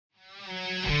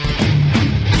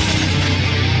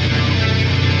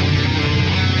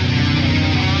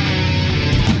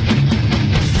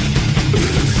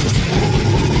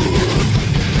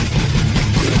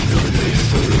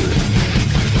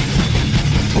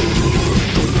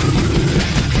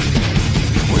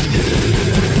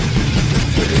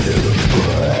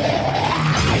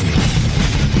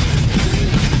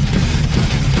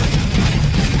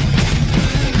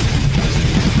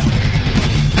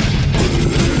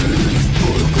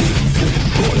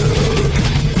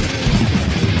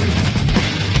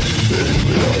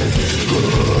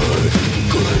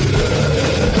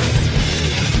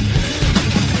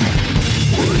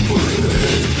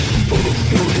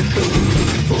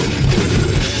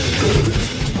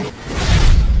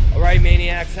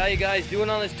folks, how you guys doing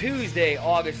on this Tuesday,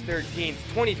 August 13th,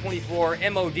 2024?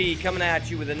 MOD coming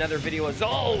at you with another video as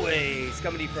always,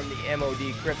 coming from the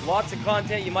MOD Crypt. Lots of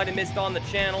content you might have missed on the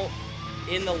channel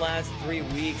in the last 3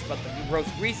 weeks, but the most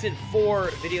recent 4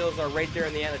 videos are right there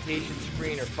in the annotation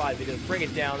screen, or 5 videos. Bring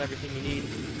it down, everything you need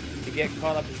to get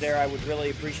caught up is there. I would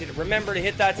really appreciate it. Remember to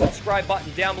hit that subscribe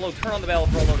button down below, turn on the bell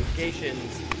for all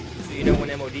notifications so you know when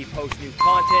MOD posts new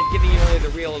content, giving you only the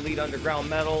real elite underground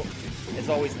metal. As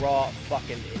always, raw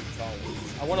fucking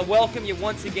intolerance. I want to welcome you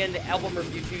once again to Album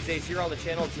Review Tuesdays here on the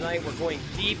channel. Tonight we're going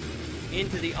deep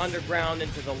into the underground,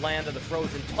 into the land of the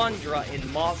frozen tundra in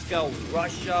Moscow,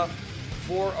 Russia,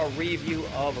 for a review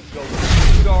of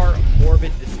Gosudar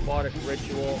Morbid Despotic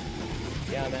Ritual.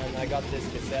 Yeah, man, I got this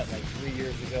cassette like 3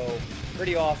 years ago.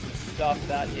 Pretty awesome stuff.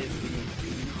 That is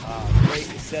the great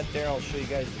cassette there. I'll show you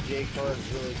guys the J cards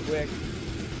really quick.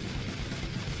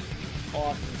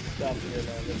 Awesome stuff here,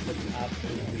 man. This looks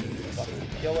absolutely fucking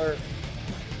killer.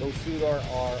 Gosudar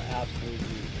are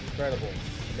absolutely incredible,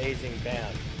 amazing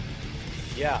band.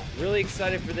 Yeah, really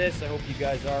excited for this. I hope you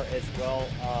guys are as well.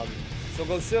 So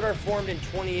Gosudar formed in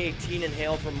 2018 and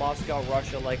hailed from Moscow,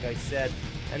 Russia, like I said.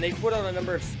 And they put out a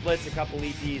number of splits, a couple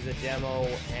EPs, a demo,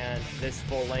 and this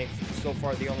full length, so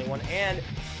far the only one. And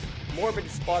Morbid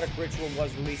Despotic Ritual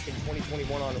was released in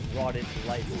 2021 on Rotted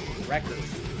Life Records.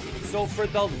 So for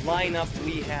the lineup,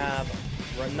 we have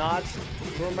Renat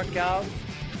Kurmakev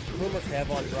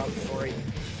on drums, sorry,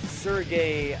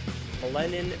 Sergey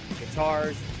Malenin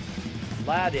guitars,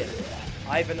 Vladin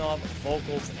Ivanov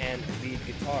vocals and lead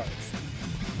guitars.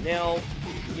 Now,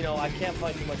 you know, I can't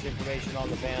find too much information on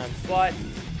the band, but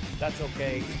that's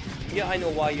okay. Yeah, I know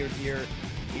why you're here.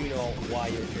 You know why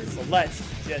you're here. So let's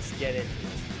just get into it.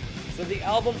 So the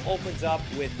album opens up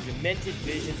with demented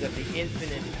visions of the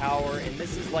infinite power, and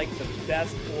this is like the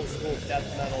best old school death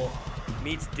metal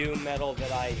meets doom metal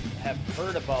that I have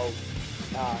heard about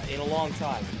in a long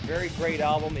time. Very great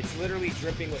album. It's literally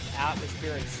dripping with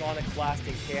atmosphere and sonic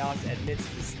blasting chaos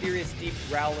amidst mysterious deep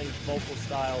growling vocal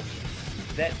styles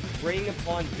that bring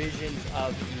upon visions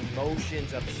of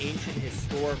emotions of ancient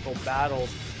historical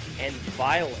battles and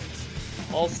violence.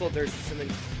 Also, there's some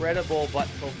incredible but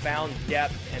profound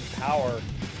depth and power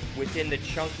within the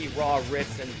chunky raw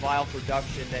riffs and vile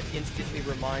production that instantly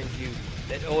reminds you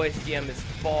that OSDM is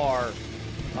far,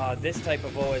 this type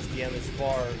of OSDM is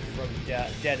far from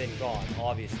dead and gone,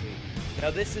 obviously.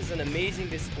 Now, this is an amazing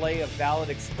display of valid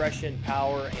expression,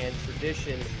 power, and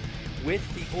tradition with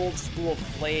the old school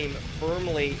flame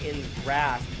firmly in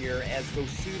grasp here, as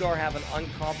Gosudar have an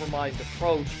uncompromised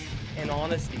approach and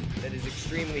honesty that is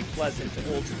extremely pleasant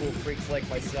to old school freaks like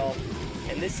myself.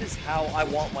 And this is how I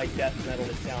want my death metal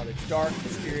to sound. It's dark,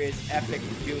 mysterious, epic,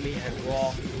 doomy, and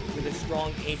raw, with a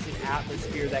strong ancient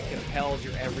atmosphere that compels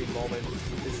your every moment.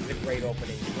 This is a great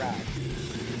opening track.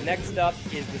 Next up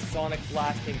is the sonic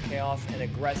blasting chaos and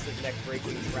aggressive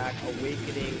neck-breaking track,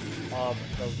 Awakening of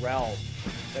the Realm.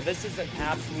 Now this is an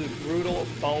absolute brutal,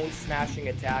 bone-smashing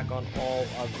attack on all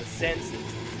of the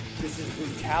senses. This is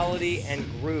brutality and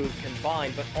groove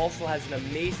combined, but also has an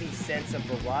amazing sense of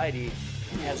variety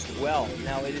as well.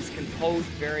 Now, it is composed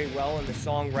very well in the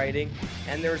songwriting,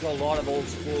 and there's a lot of old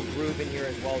school groove in here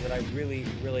as well that I really,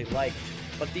 really like.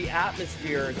 But the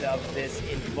atmosphere of this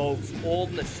invokes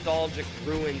old nostalgic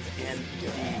ruins and the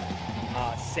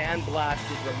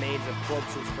sandblasted remains of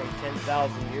corpses from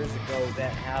 10,000 years ago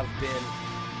that have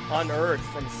been unearthed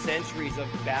from centuries of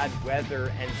bad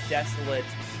weather and desolate,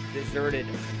 deserted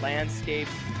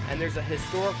landscapes. And there's a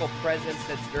historical presence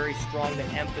that's very strong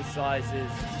that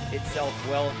emphasizes itself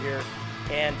well here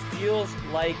and feels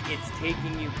like it's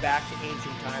taking you back to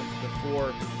ancient times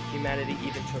before humanity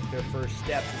even took their first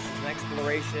steps. This is an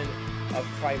exploration of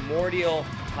primordial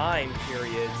time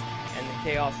periods and the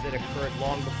chaos that occurred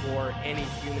long before any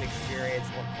human experience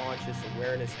or conscious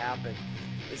awareness happened.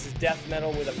 This is death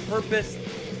metal with a purpose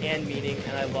and meaning,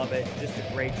 and I love it. Just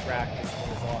a great track. This one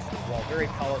is awesome as well. Very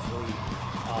powerfully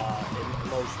and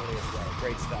emotionally as well.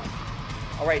 Great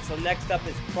stuff. Alright, so next up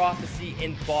is Prophecy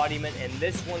Embodiment, and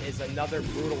this one is another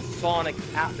brutal sonic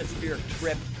atmospheric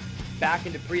trip back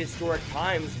into prehistoric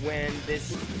times when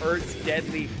this Earth's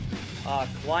deadly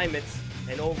climates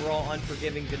and overall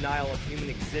unforgiving denial of human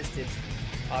existence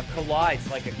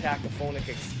collides like a cacophonic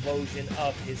explosion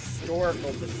of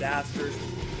historical disasters.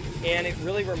 And it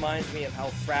really reminds me of how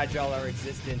fragile our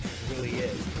existence really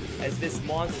is, as this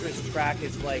monstrous track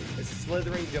is like a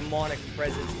slithering demonic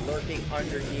presence lurking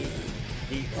underneath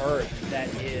the earth that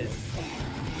is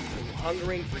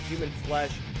hungering for human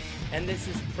flesh. And this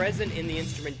is present in the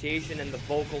instrumentation and the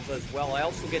vocals as well. I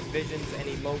also get visions and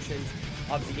emotions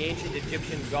of the ancient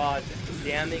Egyptian gods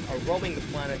damning or roaming the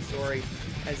planet,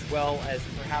 as well as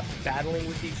perhaps battling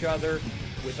with each other,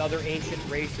 with other ancient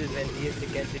races and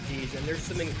deistic entities. And there's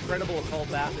some incredible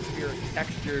occult atmospheric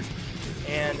textures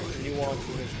and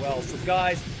nuances as well. So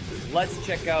guys, let's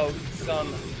check out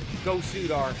some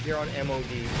Gosudar here on MOD.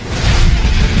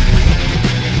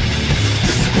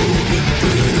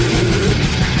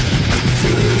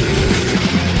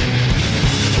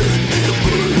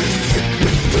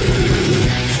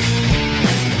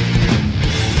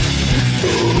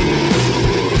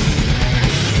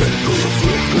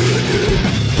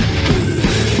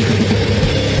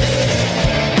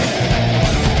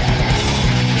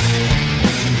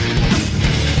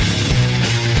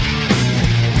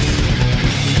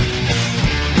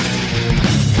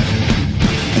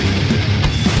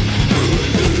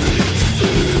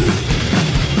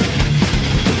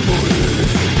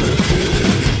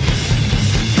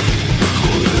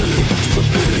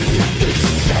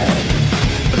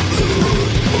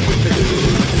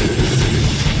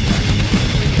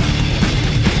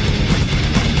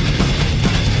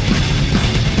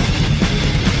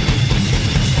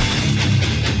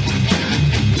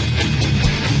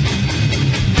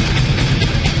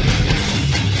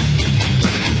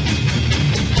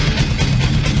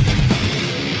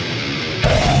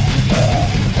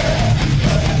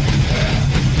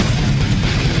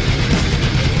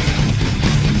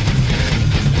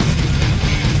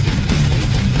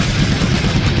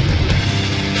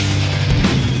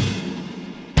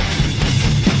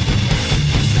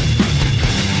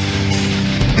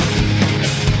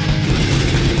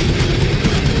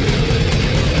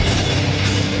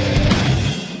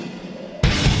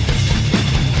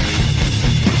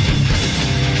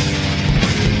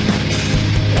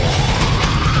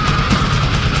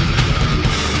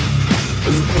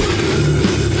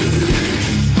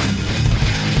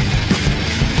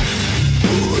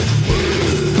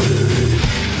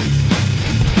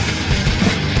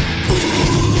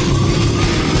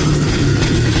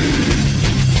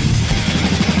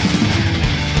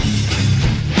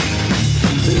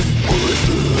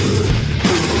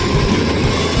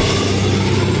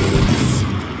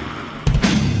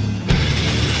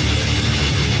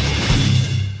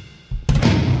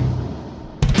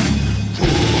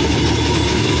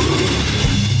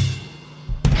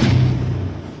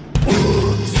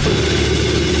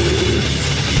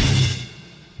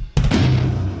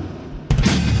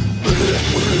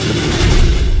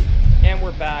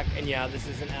 And yeah, this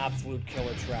is an absolute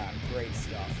killer track. Great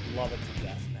stuff. Love it to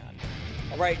death, man.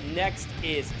 Alright, next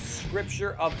is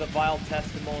Scripture of the Vile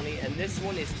Testimony, and this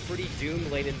one is pretty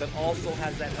doom-laden, but also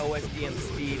has that OSDM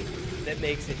speed that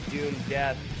makes it doom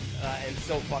death, and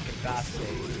so fucking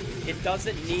fascinating. It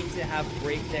doesn't need to have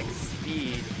breakneck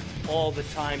speed all the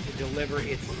time to deliver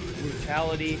its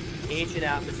brutality, ancient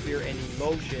atmosphere, and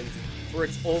emotions for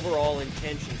its overall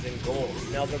intentions and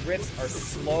goals. Now, the riffs are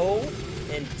slow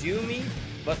and doomy,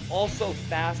 but also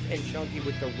fast and chunky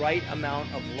with the right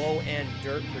amount of low-end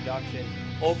dirt production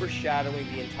overshadowing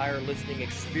the entire listening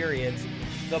experience.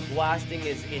 The blasting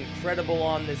is incredible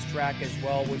on this track as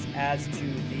well, which adds to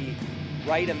the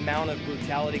right amount of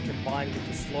brutality combined with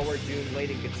the slower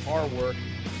doom-laden guitar work.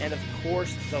 And of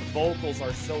course, the vocals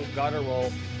are so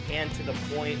guttural and to the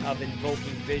point of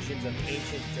invoking visions of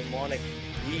ancient demonic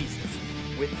beasts,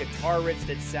 with guitar riffs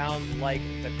that sound like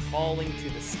the calling to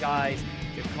the skies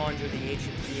to conjure the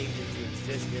ancient beings into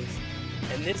existence.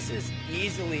 And this is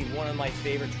easily one of my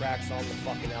favorite tracks on the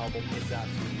fucking album. It's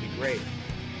absolutely great.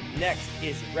 Next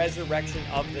is Resurrection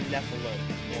of the Nephilim,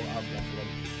 or of Nephilim.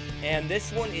 And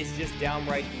this one is just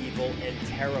downright evil and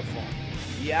terrifying.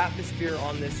 The atmosphere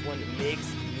on this one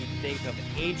makes me think of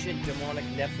ancient demonic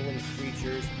Nephilim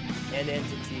creatures and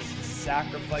entities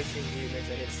sacrificing humans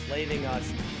and enslaving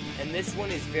us. And this one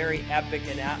is very epic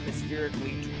and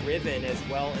atmospherically driven, as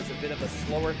well as a bit of a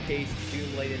slower paced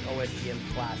doom-laden OSDM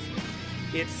classic.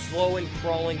 It's slow and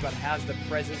crawling, but has the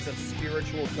presence of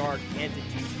spiritual dark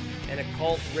entities and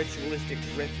occult ritualistic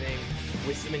riffing,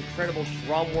 with some incredible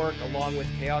drum work along with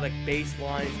chaotic bass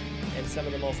lines and some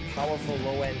of the most powerful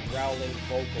low-end growling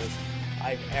vocals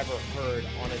I've ever heard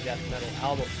on a death metal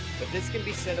album. But this can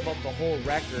be said about the whole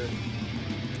record.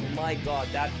 My god,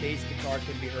 that bass guitar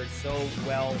can be heard so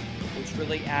well, which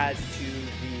really adds to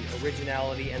the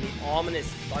originality and the ominous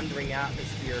thundering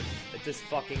atmosphere that this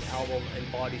fucking album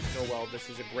embodies so well. This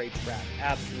is a great track.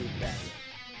 Absolute banger.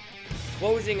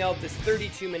 Closing out this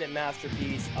 32-minute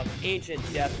masterpiece of ancient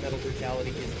death metal brutality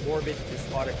is Morbid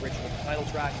Despotic Ritual title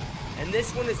track. And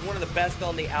this one is one of the best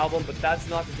on the album, but that's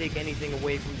not to take anything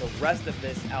away from the rest of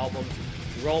this album's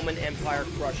Roman Empire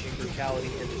crushing brutality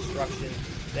and destruction.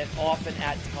 that often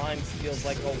at times feels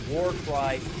like a war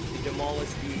cry to demolish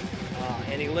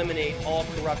and eliminate all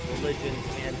corrupt religions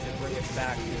and to bring us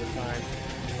back to the times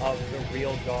of the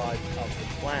real gods of the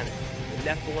planet. The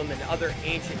Nephilim and other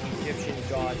ancient Egyptian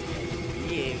gods and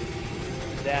beings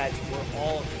that were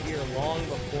all here long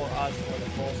before us, or the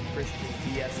false Christian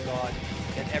BS god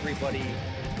that everybody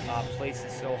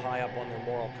places so high up on their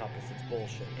moral compass. It's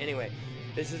bullshit. Anyway,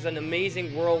 this is an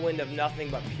amazing whirlwind of nothing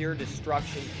but pure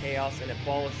destruction, chaos, and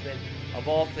abolishment of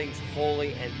all things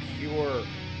holy and pure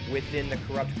within the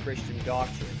corrupt Christian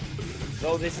doctrine.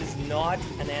 Though this is not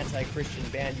an anti-Christian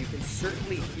band, you can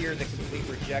certainly hear the complete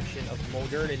rejection of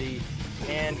modernity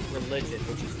and religion,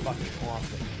 which is fucking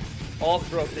awesome, all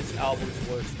throughout this album's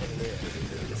works and lyrics.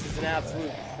 This is an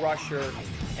absolute crusher,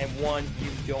 and one you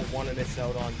don't want to miss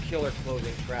out on. Killer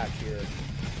closing track here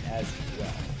as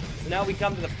well. So now we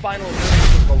come to the final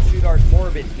version of Gosudar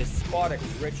Morbid Despotic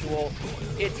Ritual.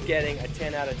 It's getting a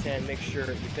 10 out of 10. Make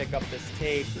sure you pick up this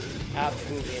tape.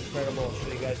 Absolutely incredible. I'll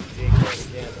show you guys the tape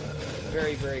again.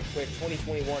 Very, very quick.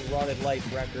 2021 Rotted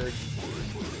Life Records.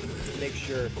 Make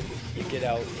sure you get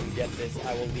out and get this.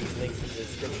 I will leave links in the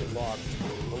description box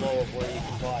below of where you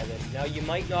can buy this. Now, you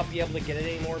might not be able to get it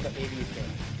anymore, but maybe you can.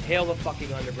 Hail the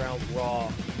fucking underground, raw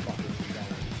fucking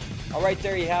underground. Alright,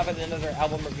 there you have it. Another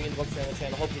album review and books on the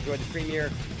channel. Hope you enjoyed the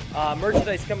premiere.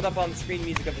 Merchandise coming up on the screen.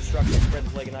 Music of Destruction. Spread the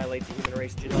plague, annihilate the human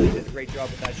race. Janelle, you did a great job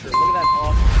with that shirt. Look at that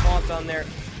awesome font on there.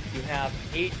 You have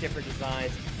 8 different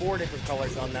designs, 4 different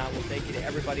colors on that. Well, thank you to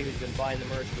everybody who's been buying the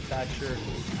merch with that shirt.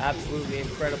 Absolutely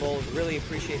incredible. Really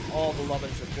appreciate all the love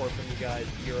and support from you guys.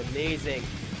 You're amazing.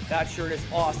 That shirt is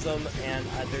awesome, and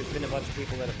there's been a bunch of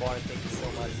people that have bought it. Thank you so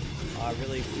much. I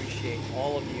really appreciate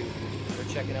all of you for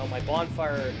checking out my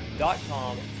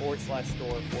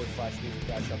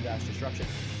bonfire.com/store/music-shop-destruction.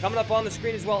 Coming up on the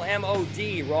screen as well,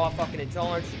 MOD, Raw Fucking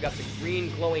Intolerance. You got the green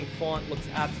glowing font, looks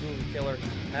absolutely killer.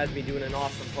 Has me doing an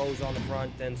awesome pose on the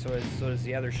front, and so does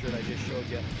the other shirt I just showed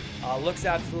you. Looks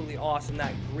absolutely awesome.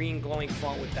 That green glowing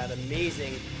font with that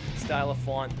amazing style of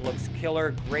font looks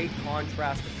killer. Great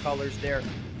contrast of colors there.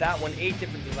 That one, 8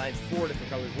 different designs, 4 different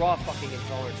colors. Raw Fucking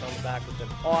Intolerance on the back with an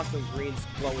awesome green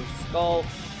glowing skull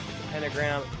with the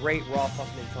pentagram. Great Raw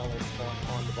Fucking Intolerance font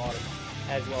on the bottom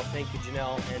as well. Thank you,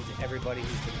 Janelle, and to everybody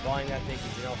who's been buying that. Thank you,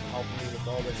 Janelle, for helping me with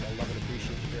all this. I love and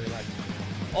appreciate you very much.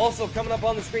 Also, coming up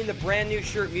on the screen, the brand new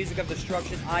shirt, Music of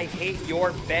Destruction, I Hate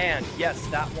Your Band. Yes,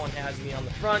 that one has me on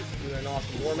the front, doing an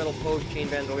awesome war metal pose, chain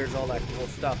bandoliers, all that cool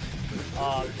stuff.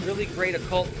 Really great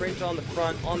occult print on the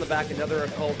front. On the back, another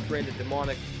occult print, a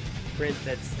demonic print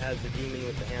that has the demon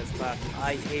with the hands clasped.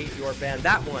 I Hate Your Band.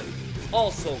 That one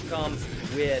also comes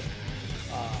with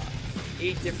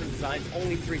 8 different designs,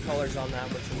 only 3 colors on that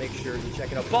one, so make sure you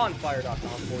check it out.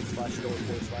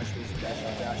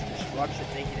 bonfire.com/store/music-shop-destruction.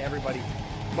 Thank you to everybody.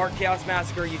 Mark Chaos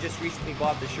Massacre, you just recently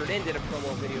bought the shirt and did a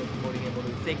promo video promoting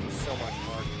Embodiment. Thank you so much,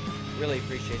 Mark. Really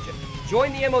appreciate you.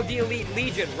 Join the MOD Elite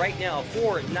Legion right now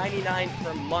for $99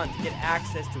 per month. Get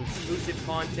access to exclusive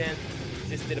content.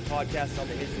 Just did a podcast on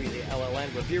the history of the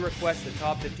LLN. Review requests, the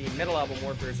top 15 metal album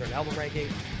warfares, or an album ranking.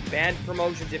 Band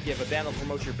promotions, if you have a band, will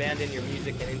promote your band in your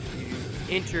music and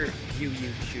interview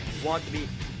you should you want to be.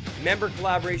 Member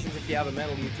collaborations, if you have a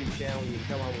metal YouTube channel, you can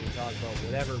come on when you talk about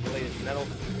whatever related to metal.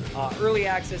 Early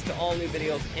access to all new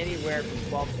videos anywhere from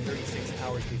 12 to 36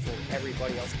 hours before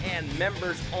everybody else. And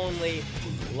members only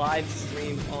live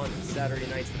streams on Saturday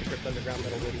nights for the Crypt Underground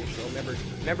Metal Radio Show.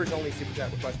 Members only super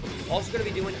chat request. Also going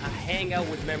to be doing a hangout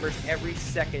with members every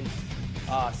second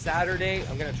Saturday.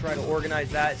 I'm going to try to organize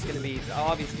that. It's going to be,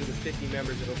 obviously with 50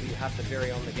 members, it'll be, have to vary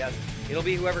on the guest. It'll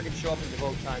be whoever can show up and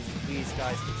devote time, so please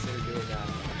guys consider doing that.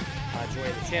 Join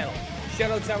the channel.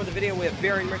 Shoutouts out with the video. We have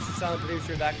Baron Rich, the silent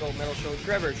producer of That Gold Metal Show,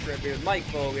 Trevor Shredbeard, Mike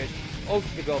Bogish, Oath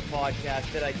to Go Podcast,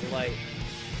 Deadite Delight,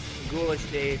 Ghoulish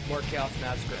Dave, Mark Chaos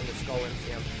Massacre, and the Skull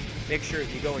MCM. Make sure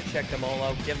you go and check them all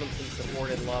out. Give them some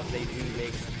support and love. They do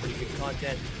make some pretty good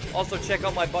content. Also, check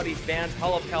out my buddies' bands,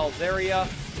 Hull of Calvaria,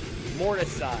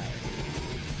 Morticide,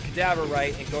 Cadaver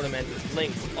Right, and Guttural.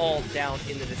 Links all down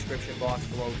in the description box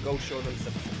below. Go show them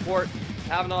some support.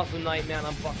 Have an awesome night, man.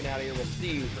 I'm fucking out of here. We'll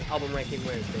see you for Album Ranking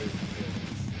Wednesdays.